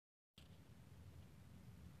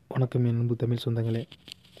வணக்கம் என் அன்பு தமிழ் சொந்தங்களே,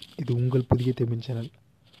 இது உங்கள் புதிய தமிழ் சேனல்.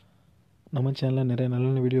 நம்ம சேனலில் நிறைய நல்ல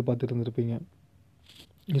நல்ல வீடியோ பார்த்துட்டு இருந்திருப்பீங்க,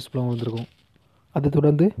 யூஸ்ஃபுல்லாகவும் வந்திருக்கும். அதை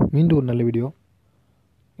தொடர்ந்து மீண்டும் ஒரு நல்ல வீடியோ.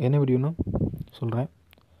 என்ன வீடியோன்னு சொல்கிறேன்.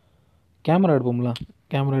 கேமரா எடுப்போம்ல,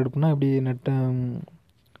 கேமரா எடுப்போம்னா இப்படி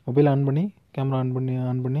மொபைல் ஆன் பண்ணி கேமரா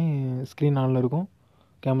ஆன் பண்ணி ஸ்க்ரீன் ஆனில் இருக்கும்,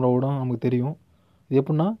 கேமராவோட நமக்கு தெரியும். இது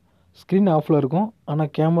எப்படின்னா ஸ்க்ரீன் ஆஃபில் இருக்கும்,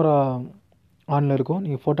 ஆனால் கேமரா ஆனில் இருக்கும்.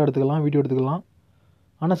 நீங்கள் ஃபோட்டோ எடுத்துக்கலாம், வீடியோ எடுத்துக்கலாம்,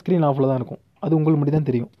 ஆனால் ஸ்க்ரீன் ஆஃபில் தான் இருக்கும். அது உங்களுக்கு மட்டும் தான்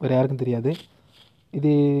தெரியும், வேறு யாருக்கும் தெரியாது. இது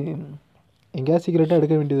எங்கேயாவது சீக்கிரட்டாக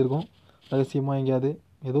எடுக்க வேண்டியது இருக்கும், ரகசியமாக எங்கேயாவது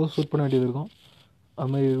ஏதோ ஷூட் பண்ண வேண்டியது இருக்கும்.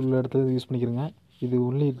 அதுமாதிரி உள்ள இடத்துல யூஸ் பண்ணிக்கிறேங்க. இது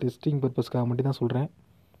ஒன்லி டெஸ்டிங் பர்பஸ்க்காக மட்டும் தான் சொல்கிறேன்.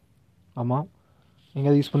 ஆமாம்,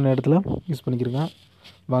 எங்கேயாவது யூஸ் பண்ண இடத்துல யூஸ் பண்ணிக்கிறேங்க.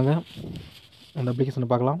 வாங்க அந்த அப்ளிகேஷனை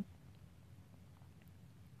பார்க்கலாம்.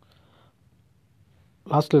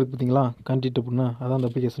 லாஸ்ட்டில் இருக்குது பார்த்தீங்களா, கான்டாக்ட் அப்படின்னா அதான்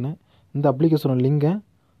அந்த அப்ளிகேஷனு. இந்த அப்ளிகேஷனோட லிங்கை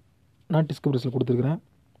நான் டிஸ்கிரிப்ஷனில் கொடுத்துருக்குறேன்.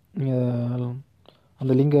 நீங்கள்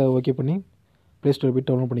அந்த லிங்கை ஓகே பண்ணி ப்ளே ஸ்டோர் போய்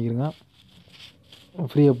டவுன்லோட் பண்ணிக்கிறங்க.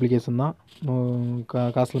 ஃப்ரீ அப்ளிகேஷன் தான்,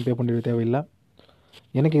 காசுலாம் பே பண்ண தேவையில்லை.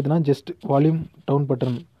 எனக்கு இதுனா ஜஸ்ட் வால்யூம் டவுன்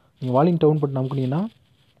பட்டன். நீங்கள் வால்யூம் டவுன் பட்டன் அமுக்குனீங்கன்னா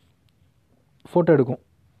ஃபோட்டோ எடுக்கும்.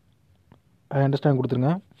 ஐ அண்டர்ஸ்டாண்ட்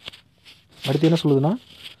கொடுத்துருங்க. அடுத்து என்ன சொல்லுதுன்னா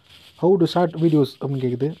ஹவு டு ஷார்ட் வீடியோஸ் அப்படின்னு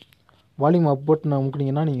கேட்குது. வால்யூம் அப் பட்டன்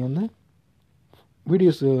அமுக்குனீங்கன்னா நீங்கள் வந்து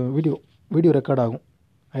வீடியோ ரெக்கார்ட் ஆகும்.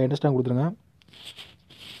 ஐ அண்டர்ஸ்டாண்ட் கொடுத்துருங்க.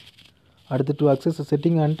 அடுத்து to access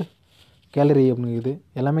setting and gallery அப்படின்னு கேட்குது.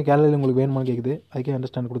 எல்லாமே கேலரியில் உங்களுக்கு வேணுமான்னு கேட்குது, அதுக்கே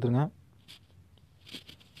அண்டர்ஸ்டாண்ட் கொடுத்துருங்க.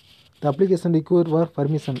 இந்த அப்ளிகேஷன் ரிக்வயர் ஃபார்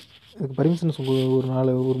பர்மிஷன். இதுக்கு பர்மிஷன்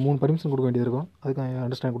ஒரு 3 பர்மிஷன் கொடுக்க வேண்டியது இருக்கும், அதுக்கு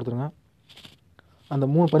அண்டர்ஸ்டாண்ட் கொடுத்துருங்க. அந்த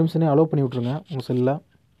 3 பர்மிஷனே அலோவ் பண்ணி விட்ருங்க. உங்கள் செல்லில்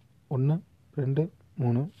 1 2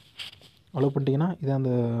 3 அலோவ் பண்ணிட்டீங்கன்னா இது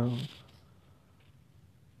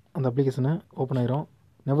அந்த அப்ளிகேஷனை ஓப்பன் ஆயிரும்.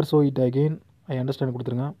 Never show it again. I understand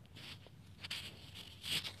கொடுத்துருங்க.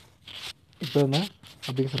 இப்போ இந்த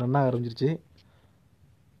அப்ளிகேஷன் ரன் ஆகிருச்சு.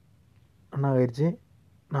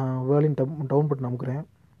 நான் வால்யூம் டவுன் பட்டன் அமுக்குறேன்.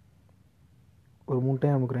 ஒரு 3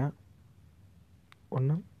 டைம் அமுக்குறேன்.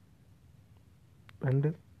 1 2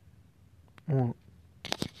 3.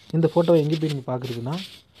 இந்த ஃபோட்டோவை எங்கே போய் நீங்கள் பார்க்குறதுன்னா,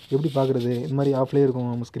 எப்படி பார்க்குறது? இந்த மாதிரி ஆஃப்லேயே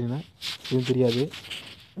இருக்கும் நம்ம ஸ்க்ரீனு, எதுவும் தெரியாது.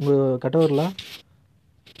 உங்கள் கட்டவரில்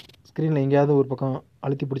ஸ்க்ரீனில் எங்கேயாவது ஒரு பக்கம்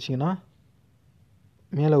அழுத்தி பிடிச்சிங்கன்னா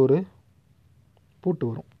மேலே ஒரு பூட்டு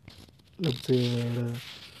வரும். லெஃப்ட்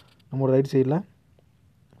நம்மளோட ரைட் சைடில்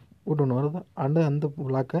பூட்டு ஒன்று வருது. அந்த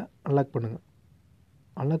லாக்கை அன்லாக் பண்ணுங்கள்.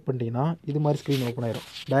 அன்லாக் பண்ணிட்டீங்கன்னா இது மாதிரி ஸ்க்ரீன் ஓப்பன் ஆயிரும்.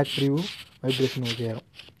 பேக் ப்ரிவ்யூ வைப்ரேஷன் ஓகே ஆயிரும்.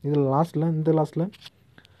 இதில் லாஸ்ட்டில்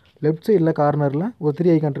லெஃப்ட் சைடில் கார்னரில் ஒரு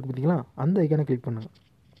 3 ஐக்கான் இருக்குது பார்த்தீங்களா, அந்த ஐக்கானை கிளிக் பண்ணுங்கள்.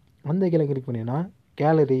 அந்த ஐக்கானை கிளிக் பண்ணிங்கன்னா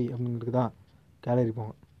கேலரி அப்படின்னு இருக்குதா, கேலரி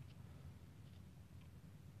போங்க.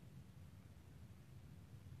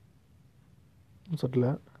 ஷாட்டில்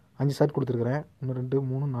 5 ஷாட் கொடுத்துருக்குறேன். 1 2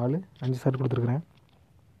 3 4 5 ஷாட் கொடுத்துருக்குறேன்.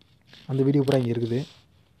 அந்த வீடியோ பூரா இங்கே இருக்குது.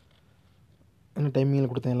 இன்னும்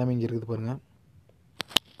டைமிங்கில் கொடுத்தேன், எல்லாமே இங்கே இருக்குது பாருங்கள்.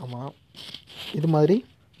 ஆமாம், இது மாதிரி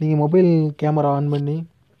நீங்கள் மொபைல் கேமரா ஆன் பண்ணி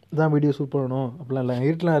தான் வீடியோ ஷூட் பண்ணணும் அப்படிலாம் இல்லை.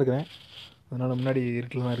 இருட்டெலாம் இருக்கிறேன், அதனால் முன்னாடி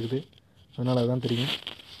இருட்டில் தான் இருக்குது, அதனால் அதுதான் தெரியும்.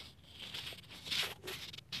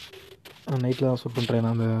 நைட்டில் தான் ஷூட் பண்ணுறேன்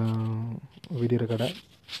நான் அந்த வீடியோ ரெக்கார்டை.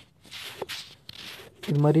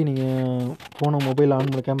 இது மாதிரி நீங்கள்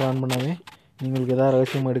மொபைல் கேமரா ஆன் பண்ணாவே உங்களுக்கு எதாவது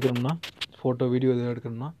ரகசியமாக எடுக்கணும்னா, ஃபோட்டோ வீடியோ எதாவது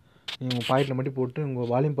எடுக்கணும்னா நீங்கள் உங்கள் பாக்கெட்டில் மட்டும் போட்டு உங்கள்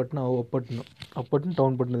வால்யூம் பட்டன் அப் பட்டன்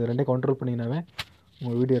டவுன் பட்டன் இது ரெண்டையும் கண்ட்ரோல் பண்ணிங்கனாவே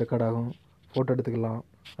உங்கள் வீடியோ ரெக்கார்ட் ஆகும். ஃபோட்டோ எடுத்துக்கலாம்,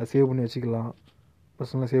 அதை சேவ் பண்ணி வச்சுக்கலாம்,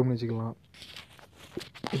 பர்சனலாக சேவ் பண்ணி வச்சுக்கலாம்.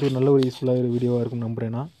 இது ஒரு நல்ல யூஸ்ஃபுல்லாக ஒரு வீடியோவாக இருக்கும்னு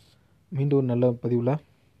நம்புகிறேன். மீண்டும் ஒரு நல்ல பதிவில்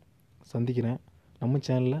சந்திக்கிறேன். நம்ம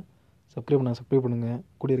சேனலில் சப்ஸ்கிரைப் பண்ணுங்கள்,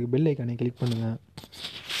 கூட இருக்க பெல் ஐக்கானை கிளிக் பண்ணுங்கள்.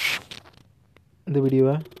 இந்த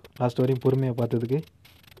வீடியோவை லாஸ்ட் வரையும் பொறுமையாக பார்த்ததுக்கு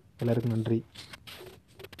எல்லாருக்கும் நன்றி.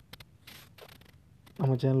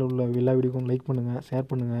 நம்ம சேனலில் உள்ள எல்லா வீடியோக்கும் லைக் பண்ணுங்கள், ஷேர்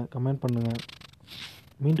பண்ணுங்கள், கமெண்ட் பண்ணுங்கள்.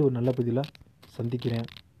 மீண்டும் ஒரு நல்ல பதிவில் சந்திக்கிறேன்.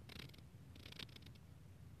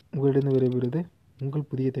 உங்களிடம் விரைவுகிறது உங்கள்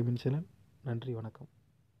புதிய தமிழ் சேனல். நன்றி, வணக்கம்.